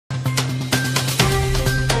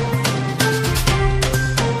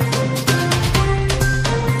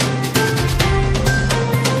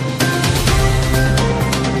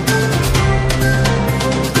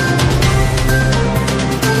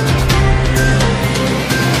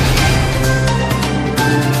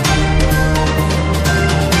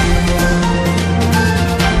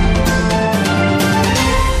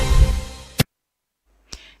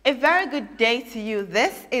day to you.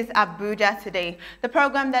 This is Abuja Today, the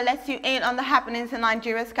program that lets you in on the happenings in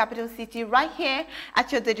Nigeria's capital city right here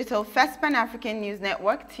at your digital First Pan-African News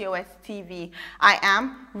Network, TOS TV. I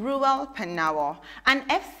am Ruel Penawo. An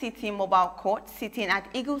FCT mobile court sitting at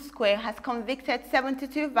Eagle Square has convicted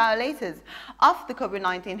 72 violators of the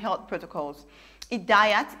COVID-19 health protocols.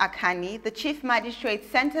 Idayat Akani, the chief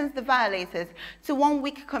magistrate, sentenced the violators to 1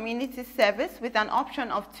 week community service with an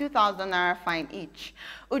option of 2,000 naira fine each.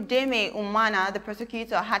 Udeme Umana, the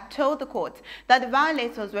prosecutor, had told the court that the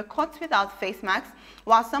violators were caught without face masks,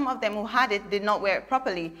 while some of them who had it did not wear it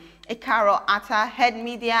properly. Ikaro Atta, head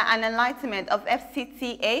media and enlightenment of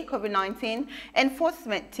FCTA COVID-19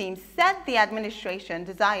 enforcement team, said the administration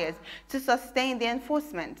desires to sustain the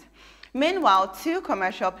enforcement. Meanwhile, 2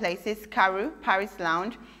 commercial places, Karu, Paris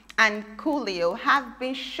Lounge, and Coolio, have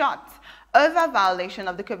been shut over violation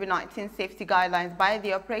of the COVID-19 safety guidelines by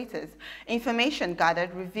the operators. Information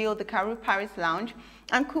gathered revealed the Karu Paris Lounge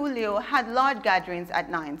and Coolio had large gatherings at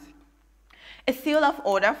night. A seal of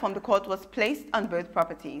order from the court was placed on both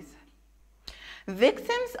properties.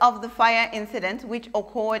 Victims of the fire incident which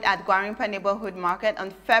occurred at Gwarimpa Neighborhood Market on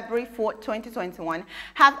February 4, 2021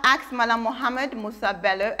 have asked Malam Mohammed Musa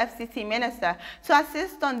Bello, FCT Minister, to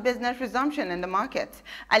assist on business resumption in the market.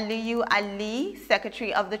 Aliyu Ali,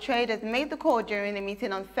 Secretary of the Traders, made the call during a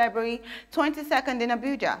meeting on February 22nd in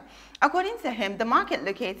Abuja. According to him, the market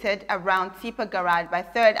located around Tipa Garage by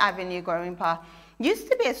 3rd Avenue, Gwarimpa, used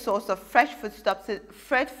to be a source of fresh foodstuff,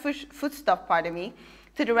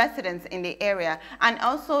 to the residents in the area and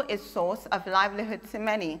also a source of livelihood to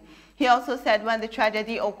many. He also said when the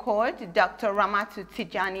tragedy occurred, Dr. Ramatu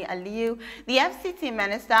Tijani Aliyu, the FCT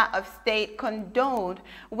Minister of State, condoled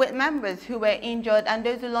with members who were injured and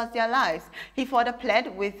those who lost their lives. He further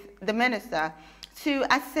pled with the minister to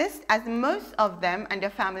assist as most of them and their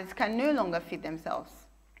families can no longer feed themselves.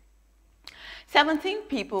 17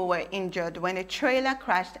 people were injured when a trailer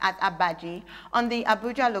crashed at Abaji on the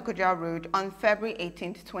Abuja-Lokoja Road on February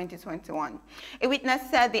 18, 2021. A witness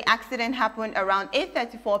said the accident happened around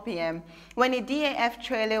 8:34 p.m. when a DAF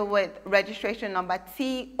trailer with registration number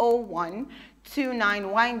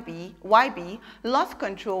T0129YB lost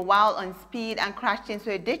control while on speed and crashed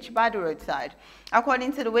into a ditch by the roadside.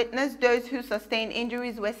 According to the witness, those who sustained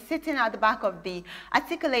injuries were sitting at the back of the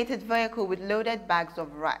articulated vehicle with loaded bags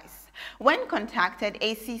of rice. When contacted,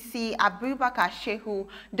 ACC Abubakar Shehu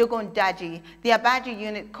Dogondaji, the Abaji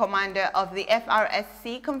unit commander of the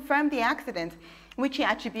FRSC, confirmed the accident, which he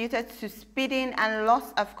attributed to speeding and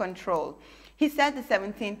loss of control. He said the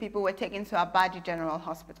 17 people were taken to Abaji General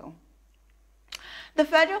Hospital. The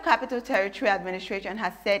Federal Capital Territory Administration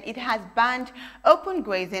has said it has banned open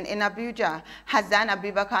grazing in Abuja. Hassan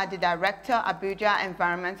Abubakar, the director, Abuja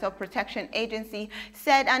Environmental Protection Agency,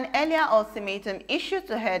 said an earlier ultimatum issued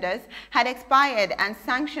to herders had expired and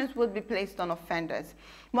sanctions would be placed on offenders.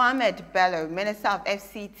 Mohammed Bello, Minister of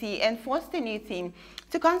FCT, enforced a new team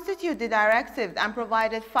to constitute the directives and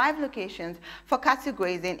provided 5 locations for cattle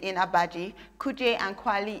grazing in Abaji, Kuje and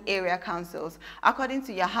Kwali area councils. According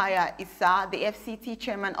to Yahaya Issa, the FCT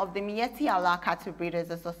chairman of the Mieti Allah Cattle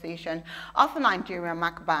Breeders Association of Nigeria,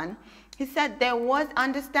 MACBAN, he said there was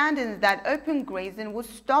understanding that open grazing would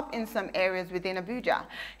stop in some areas within Abuja.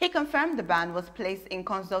 He confirmed the ban was placed in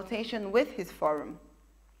consultation with his forum.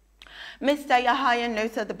 Mr. Yahaya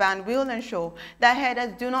noted the ban will ensure that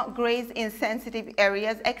herders do not graze in sensitive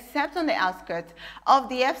areas except on the outskirts of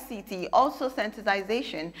the FCT. Also,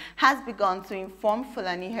 sensitization has begun to inform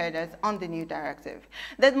Fulani herders on the new directive.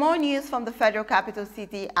 There's more news from the Federal Capital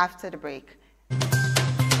City after the break.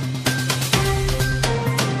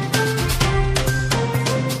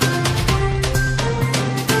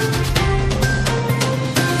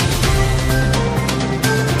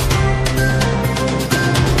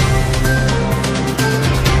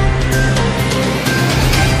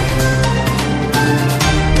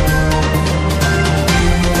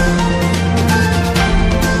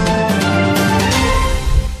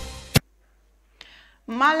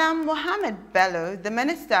 Malam Mohammed Bello, the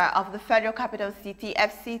Minister of the Federal Capital City,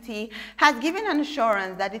 FCT, has given an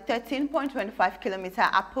assurance that the 13.25-kilometer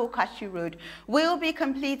Apo-Kashi Road will be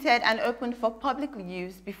completed and opened for public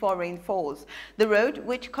use before rain falls. The road,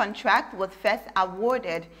 which contract was first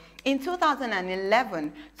awarded in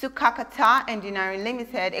 2011 to Kakata Engineering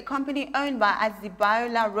Limited, a company owned by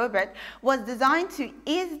Azibayola Robert, was designed to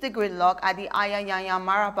ease the gridlock at the Ayayaya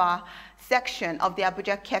Maraba section of the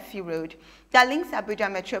Abuja-Kefi Road that links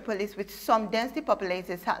Abuja metropolis with some densely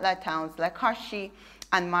populated satellite towns like Kashi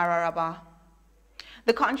and Mararaba.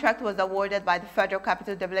 The contract was awarded by the Federal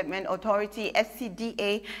Capital Development Authority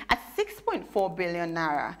 (FCDA) at 6.4 billion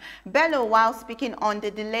naira. Bello, while speaking on the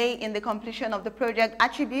delay in the completion of the project,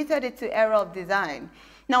 attributed it to error of design.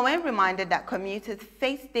 Now, when reminded that commuters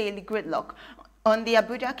face daily gridlock on the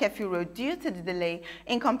Abuja Kefi Road due to the delay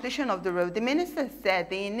in completion of the road, the minister said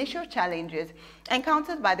the initial challenges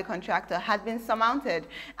encountered by the contractor had been surmounted,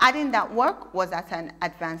 adding that work was at an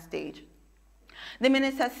advanced stage. The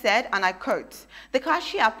minister said, and I quote, "The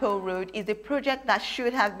Kashi-Apo Road is a project that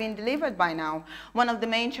should have been delivered by now. One of the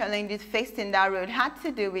main challenges faced in that road had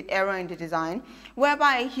to do with error in the design,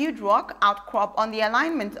 whereby a huge rock outcrop on the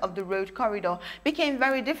alignment of the road corridor became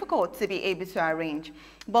very difficult to be able to arrange.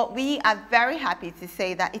 But we are very happy to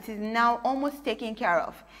say that it is now almost taken care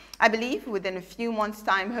of. I believe within a few months'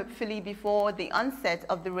 time, hopefully before the onset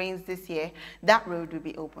of the rains this year, that road will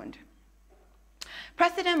be opened."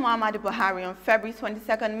 President Muhammadu Buhari on February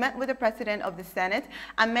 22nd met with the President of the Senate,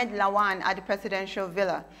 Ahmed Lawan, at the Presidential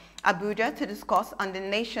Villa, Abuja, to discuss on the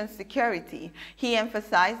nation's security. He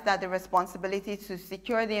emphasized that the responsibility to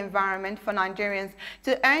secure the environment for Nigerians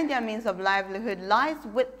to earn their means of livelihood lies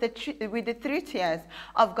with the three tiers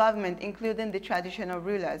of government, including the traditional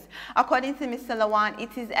rulers. According to Mr. Lawan,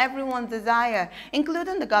 it is everyone's desire,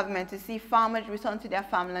 including the government, to see farmers return to their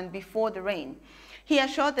farmland before the rain. He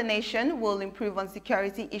assured the nation will improve on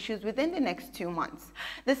security issues within the next 2 months.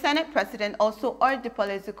 The Senate President also urged the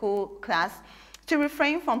political class to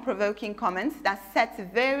refrain from provoking comments that set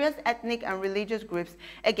various ethnic and religious groups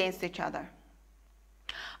against each other.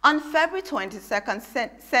 On February 22nd,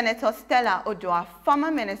 Senator Stella Odua, former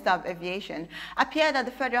Minister of Aviation, appeared at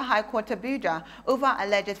the Federal High Court Abuja over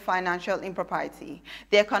alleged financial impropriety.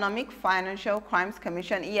 The Economic Financial Crimes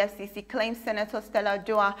Commission, EFCC, claims Senator Stella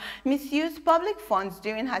Odua misused public funds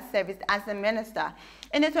during her service as a minister.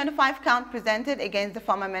 In a 25-count presented against the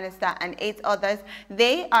former minister and 8 others,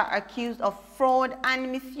 they are accused of fraud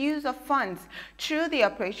and misuse of funds through the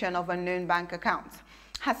operation of unknown bank accounts.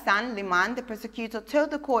 Hassan Liman, the prosecutor,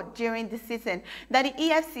 told the court during the sitting that the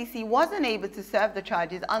EFCC wasn't able to serve the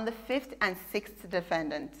charges on the 5th and 6th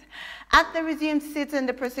defendants. At the resumed sitting,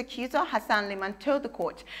 the prosecutor, Hassan Liman, told the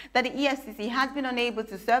court that the EFCC has been unable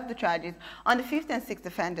to serve the charges on the 5th and 6th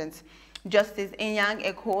defendants. Justice Inyang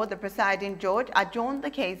Eko, the presiding judge, adjourned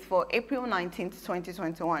the case for April 19,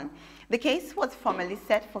 2021. The case was formally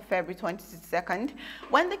set for February 22nd,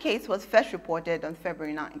 when the case was first reported on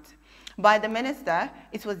February 9th. By the minister,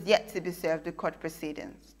 it was yet to be served with court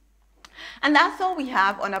proceedings. And that's all we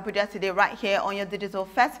have on Abuja Today right here on your digital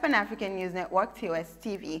First Pan-African News Network, TOS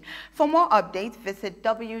TV. For more updates, visit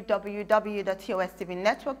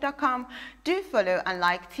www.tostvnetwork.com. Do follow and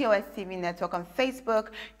like TOS TV Network on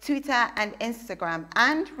Facebook, Twitter, and Instagram.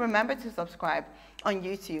 And remember to subscribe on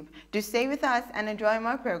YouTube. Do stay with us and enjoy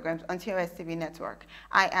more programs on TOS TV Network.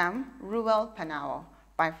 I am Ruel Panao.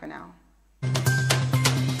 Bye for now.